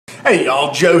Hey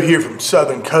y'all, Joe here from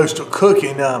Southern Coastal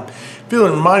Cooking.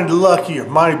 Feeling mighty lucky or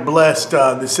mighty blessed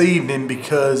this evening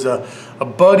because a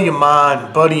buddy of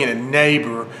mine, and a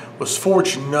neighbor, was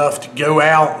fortunate enough to go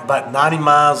out about 90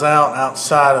 miles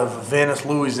outside of Venice,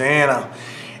 Louisiana,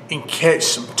 and catch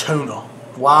some tuna.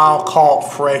 Wild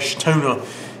caught fresh tuna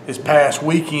this past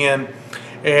weekend,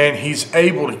 and he's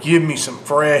able to give me some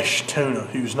fresh tuna.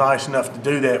 He was nice enough to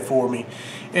do that for me.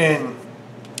 And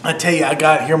I tell you, I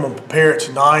got here, I'm gonna prepare it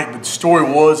tonight, but the story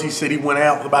was, he said he went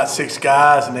out with about 6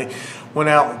 guys, and they went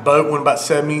out in a boat, went about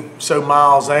 70 so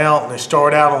miles out, and they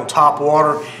started out on top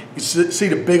water. You see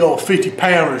the big old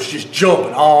 50-pounders just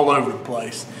jumping all over the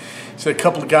place. So a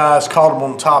couple of guys caught him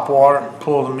on top water,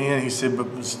 pulled him in. He said, but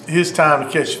it was his time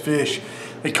to catch fish.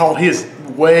 They caught his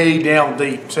way down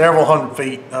deep, several hundred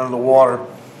feet under the water.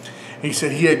 He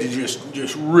said he had to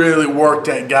just really work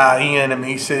that guy in. I mean,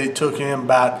 he said it took him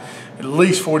about at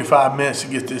least 45 minutes to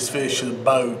get this fish to the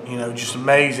boat. You know, just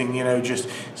amazing. You know, just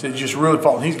said just really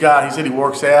fought. He said he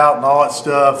works out and all that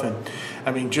stuff, and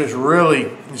I mean, just really,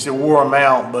 he said wore him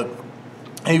out. But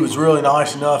he was really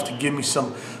nice enough to give me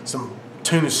some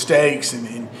tuna steaks,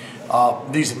 and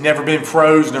these have never been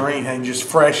frozen or anything, just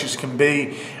fresh as can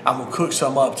be. I'm gonna cook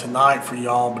some up tonight for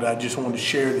y'all, but I just wanted to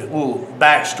share the little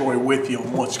backstory with you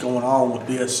on what's going on with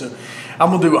this. So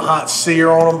I'm gonna do a hot sear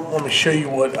on them. Let me show you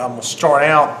what I'm gonna start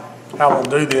out. How I'm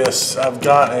gonna do this. I've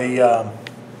got a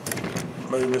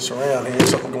move this around here.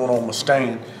 Something going on with my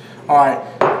stand. All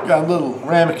right, got a little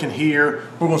ramekin here.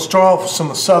 We're gonna start off with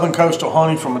some Southern Coastal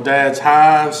honey from my dad's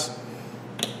hives.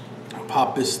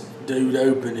 Pop this dude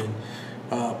open and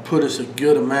put us a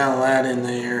good amount of that in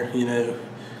there. You know,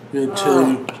 good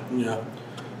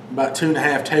about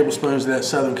 2.5 tablespoons of that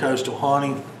Southern Coastal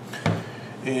honey.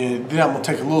 And then I'm gonna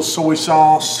take a little soy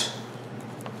sauce,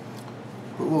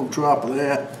 put a little drop of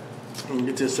that, and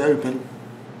get this open.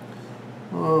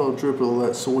 Oh, drip a little of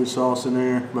that soy sauce in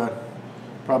there, about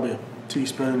probably a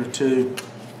teaspoon or 2.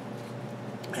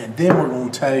 And then we're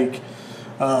gonna take,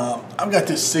 I've got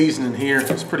this seasoning here.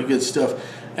 It's pretty good stuff.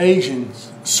 Asian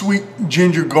sweet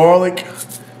ginger garlic,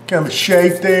 kind of a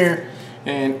shape there,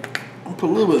 and I'll put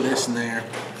a little bit of this in there.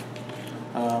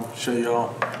 Show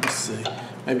y'all. Let's see.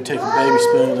 Maybe take a baby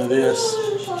spoon of this,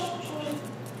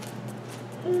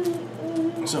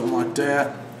 something like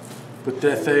that. Put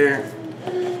that there,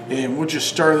 and we'll just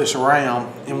stir this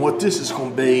around. And what this is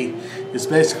going to be is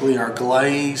basically our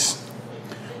glaze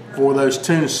for those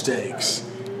tuna steaks.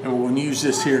 And we're going to use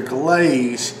this here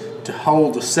glaze to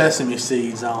hold the sesame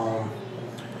seeds on.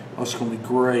 Oh, it's going to be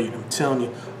great, I'm telling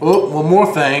you. Oh, one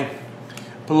more thing.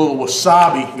 Put a little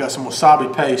wasabi. Got some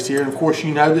wasabi paste here. And of course,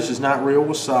 you know this is not real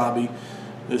wasabi.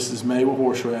 This is made with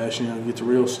horseradish. You know, you get the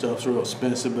real stuff. It's real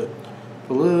expensive, but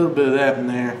put a little bit of that in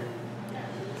there.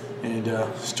 And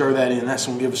stir that in. That's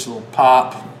going to give us a little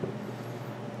pop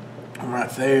right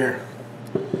there.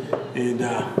 And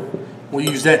we'll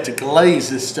use that to glaze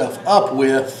this stuff up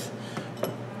with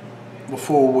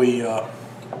before we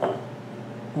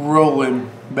roll them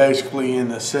basically in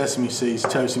the sesame seeds,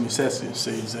 toasting the sesame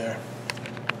seeds there.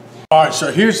 Alright,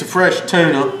 so here's the fresh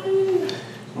tuna.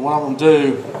 And what I'm going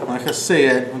to do, like I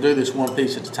said, I'm going to do this one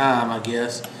piece at a time, I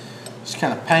guess. Just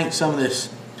kind of paint some of this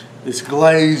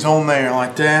glaze on there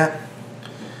like that.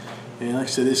 And like I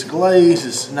said, this glaze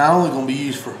is not only going to be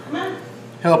used for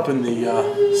helping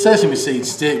the sesame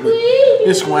seeds stick, but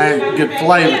it's going to add good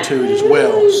flavor to it as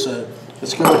well. So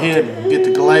let's go ahead and get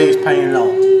the glaze painted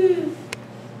on.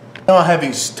 Now I have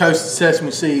these toasted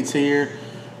sesame seeds here.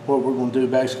 What we're going to do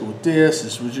basically with this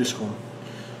is we're just going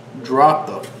to drop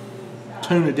the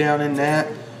tuna down in that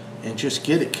and just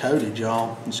get it coated,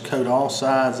 y'all. Just coat all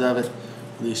sides of it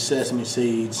with these sesame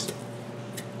seeds.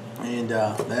 And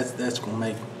that's going to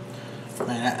make,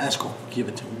 man, that's going to give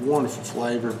it a wonderful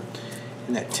flavor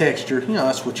and that texture. You know,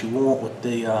 that's what you want with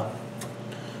the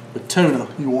with tuna.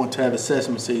 You want to have the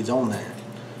sesame seeds on there.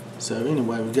 So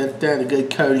anyway, we got that a good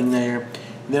coating there.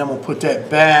 And then I'm gonna put that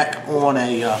back on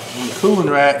a cooling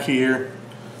rack here.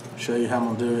 Show you how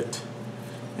I'm gonna do it,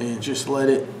 and just let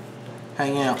it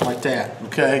hang out like that.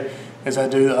 Okay, as I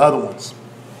do the other ones.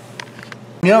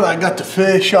 Now that I got the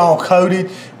fish all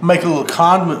coated, make a little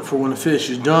condiment for when the fish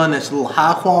is done. That's a little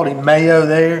high quality mayo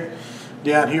there.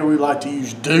 Down here we like to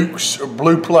use Duke's or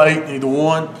Blue Plate, either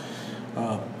one.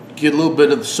 Get a little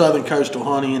bit of the Southern Coastal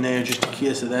honey in there, just a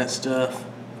kiss of that stuff.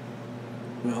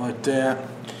 Like that.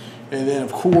 And then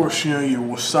of course, you know, your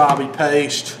wasabi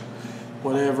paste,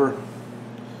 whatever.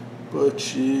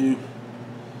 Put you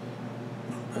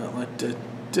like that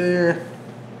there.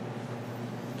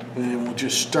 And then we'll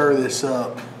just stir this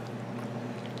up.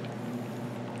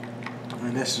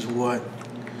 And this is what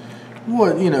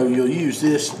you know, you'll use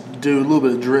this do a little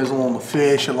bit of drizzle on the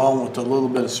fish along with a little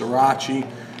bit of sriracha,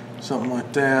 something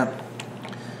like that.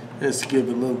 Just to give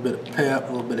it a little bit of pep,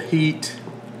 a little bit of heat.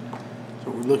 That's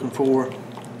what we're looking for.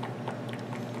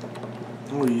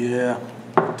 Oh yeah,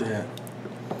 look at that.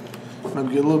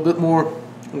 Maybe get a little bit more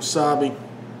wasabi.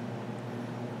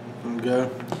 There we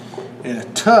go. And a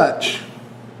touch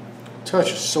of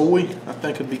soy, I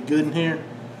think would be good in here.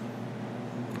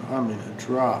 I mean a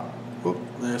drop. Oh,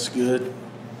 that's good.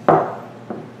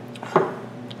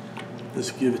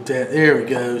 Let's give it that. There it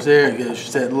goes. There it goes.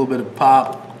 Just that little bit of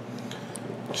pop.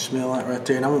 Smell that right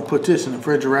there. And I'm gonna put this in the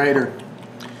refrigerator.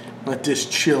 Let this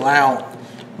chill out.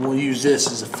 And we'll use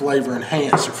this as a flavor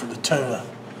enhancer for the tuna.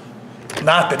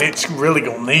 Not that it's really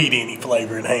gonna need any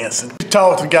flavor enhancing. I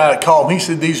talked to the guy that called me. He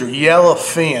said these are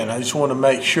yellowfin. I just want to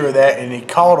make sure of that. And he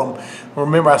caught them.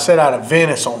 Remember, I said out of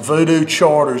Venice on Voodoo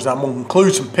Charters. I'm gonna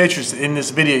include some pictures in this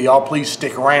video. Y'all please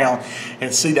stick around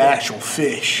and see the actual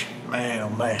fish. Man, oh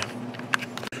man.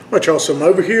 Watch y'all. So I'm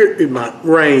over here in my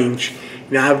range.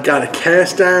 Now I've got a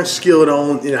cast iron skillet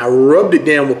on, and I rubbed it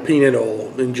down with peanut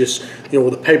oil and just, you know,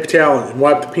 with a paper towel and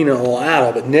wiped the peanut oil out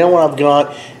of it. Now what I've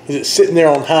got is it's sitting there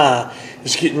on high.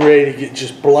 It's getting ready to get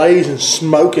just blazing,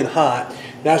 smoking hot.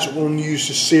 That's what we're going to use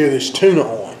to sear this tuna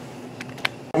on.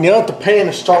 Now that the pan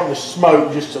is starting to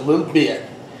smoke just a little bit,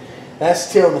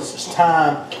 that's telling us it's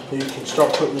time that you can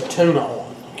start putting the tuna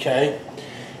on, okay?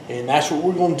 And that's what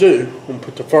we're going to do. We're going to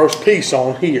put the first piece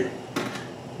on here.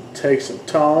 We'll take some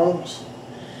tongs.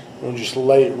 We'll just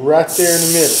lay it right there in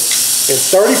the middle. In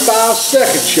 35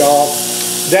 seconds, y'all,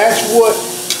 that's what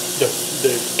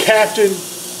the captain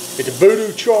at the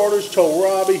Voodoo Charters told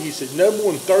Robbie. He said no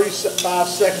more than 35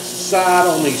 seconds aside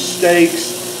on these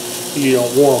steaks. You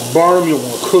don't want to burn them. You don't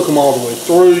want to cook them all the way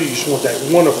through. You just want that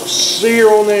wonderful sear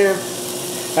on there.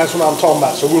 That's what I'm talking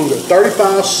about. So we're going to go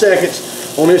 35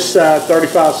 seconds on this side,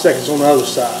 35 seconds on the other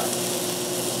side.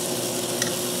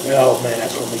 Oh man,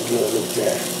 that's going to be good. Look at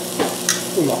that.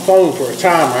 With my phone for a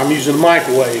timer. I'm using a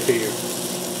microwave here.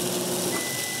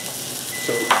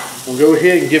 So we'll go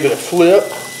ahead and give it a flip.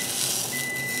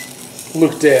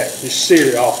 Look at that. Just sear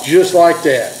it off just like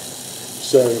that.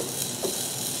 So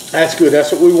that's good.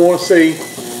 That's what we want to see.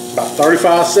 About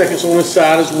 35 seconds on this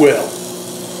side as well.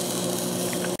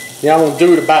 Now I'm going to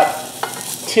do it about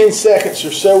 10 seconds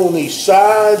or so on these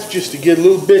sides just to get a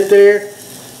little bit there.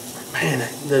 Man,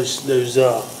 those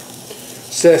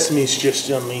sesames just,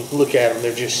 I mean, look at them.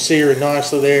 They're just searing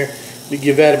nicely there. You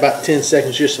give that about 10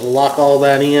 seconds just to lock all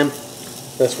that in.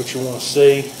 That's what you want to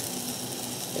see.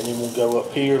 And then we'll go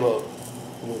up here, look.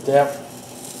 With that.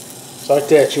 It's like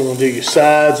that. You want to do your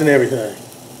sides and everything.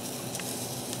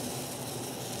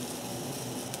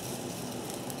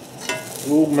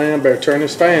 Oh man, better turn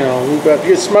this fan on. We're about to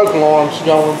get smoke alarms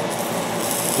going.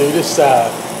 Do this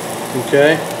side.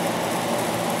 Okay?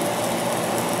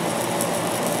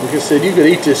 Like I said, you could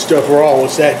eat this stuff raw.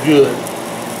 It's that good.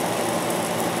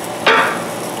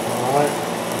 Alright.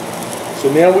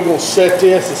 So now we're going to set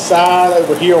this aside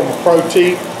over here on the Pro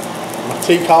Tip, my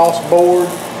T-Cost board.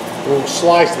 We're going to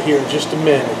slice it here in just a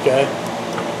minute, okay?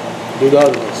 Do the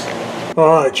other ones.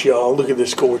 Alright, y'all. Look at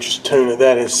this gorgeous tuna.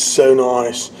 That is so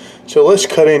nice. So let's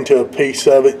cut into a piece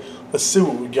of it. Let's see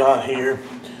what we got here.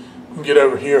 We'll get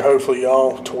over here, hopefully,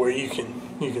 y'all, to where you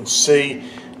can see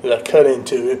that I cut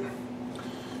into it.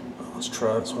 Let's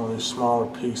try this one of these smaller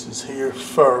pieces here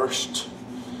first,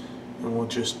 and we'll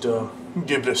just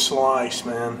give it a slice,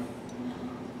 man.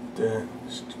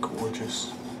 That's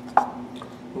gorgeous.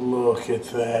 Look at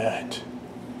that.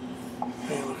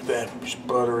 Man, look at that just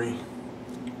buttery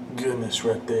goodness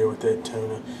right there with that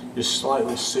tuna. Just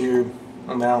slightly seared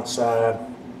on the outside.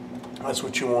 That's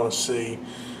what you want to see.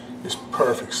 Just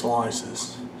perfect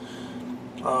slices.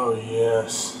 Oh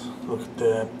yes, look at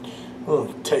that. I'm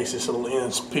going to taste this little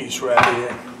end piece right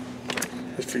here.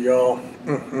 Just for y'all.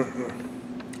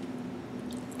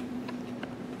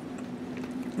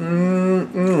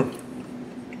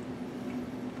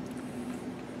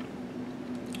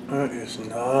 That is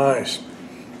nice.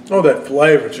 Oh, that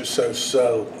flavor is just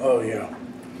so. Oh yeah.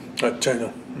 That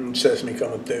tuna and sesame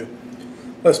coming through.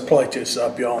 Let's plate this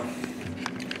up, y'all.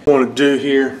 What I want to do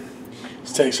here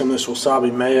is take some of this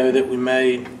wasabi mayo that we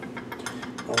made.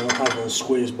 I don't have a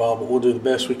squeeze ball, but we'll do the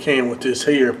best we can with this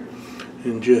here.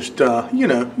 And just, you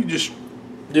know, you just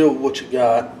deal with what you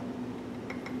got.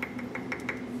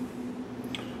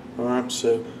 Alright,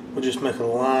 so we'll just make a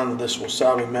line of this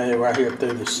wasabi mayo right here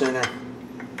through the center.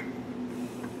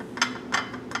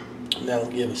 And that'll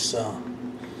give us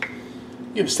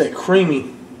that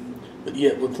creamy, but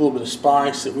yet with a little bit of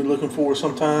spice that we're looking for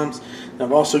sometimes. And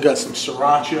I've also got some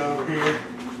sriracha over here.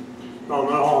 I don't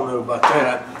know about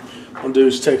that. What I'll do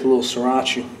is take a little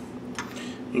sriracha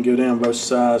and go down both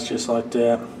sides just like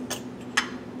that.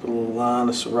 Put a little line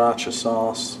of sriracha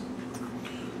sauce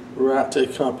right to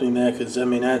accompany that, because I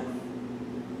mean that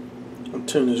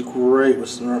tuna is great with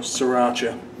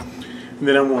sriracha. And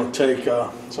then I want to take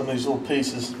some of these little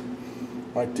pieces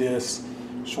like this.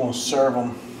 Just want to serve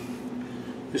them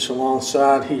just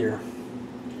alongside here.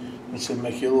 Let's say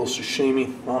make you a little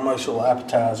sashimi, almost a little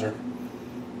appetizer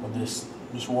of this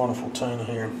wonderful tuna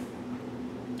here.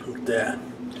 Look at that.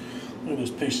 Look at this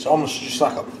piece. It's almost just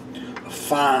like a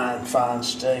fine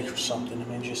steak or something. I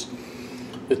mean, just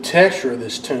the texture of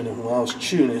this tuna when I was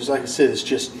chewing it, like I said, it's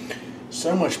just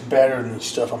so much better than the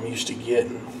stuff I'm used to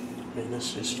getting. I mean,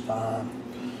 it's just fine.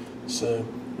 So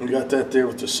we got that there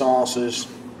with the sauces.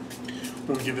 I'm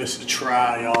gonna give this a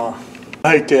try, y'all.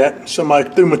 I hate that. Somebody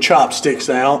threw my chopsticks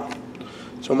out,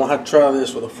 so I'm gonna have to try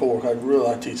this with a fork. I'd really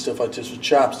like to eat stuff like this with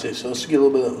chopsticks. So let's get a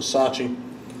little bit of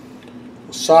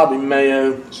wasabi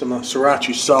mayo, some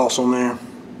sriracha sauce on there.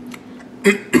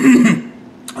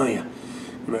 Oh yeah,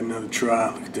 give it another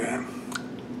try. Look at that.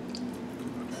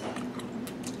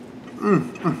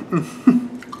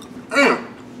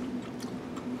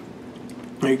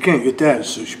 You can't get that at a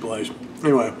sushi place.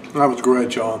 Anyway, that was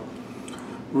great, y'all.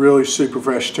 Really super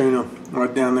fresh tuna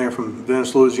right down there from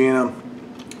Venice, Louisiana.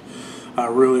 I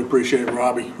really appreciate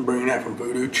Robbie bringing that from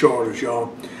Voodoo Charters,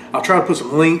 y'all. I'll try to put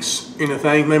some links in the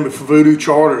thing, maybe for Voodoo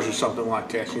Charters or something like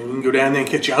that. So you can go down there and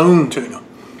catch your own tuna.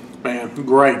 Man,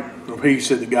 great. He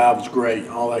said the guy was great,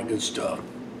 all that good stuff.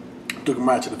 Took him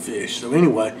right to the fish. So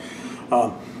anyway,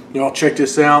 y'all check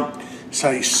this out. This is how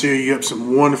you sear you up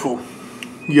some wonderful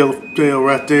yellowtail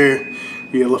right there.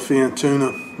 Yellowfin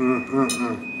tuna.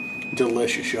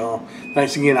 Delicious, y'all.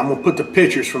 Thanks again. I'm going to put the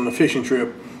pictures from the fishing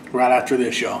trip right after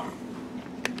this, y'all.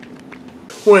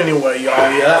 Well, anyway,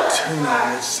 y'all, yeah, that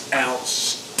tuna is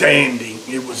outstanding.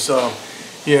 It was,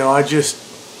 you know, I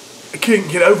couldn't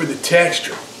get over the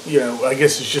texture. You know, I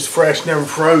guess it's just fresh, never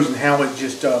frozen, how it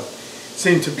just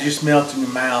seemed to just melt in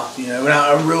your mouth, you know. And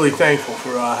I'm really thankful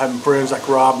for having friends like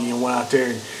Robbie and went out there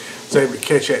and was able to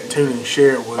catch that tuna and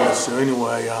share it with us. So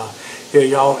anyway, yeah,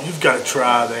 y'all, you've got to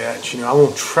try that. You know, I'm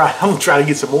gonna try to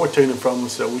get some more tuna from them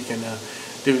so we can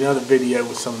do another video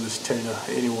with some of this tuna.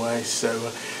 Anyway, so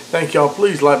thank y'all.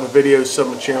 Please like my videos, sub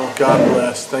my channel. God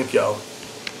bless. Thank y'all.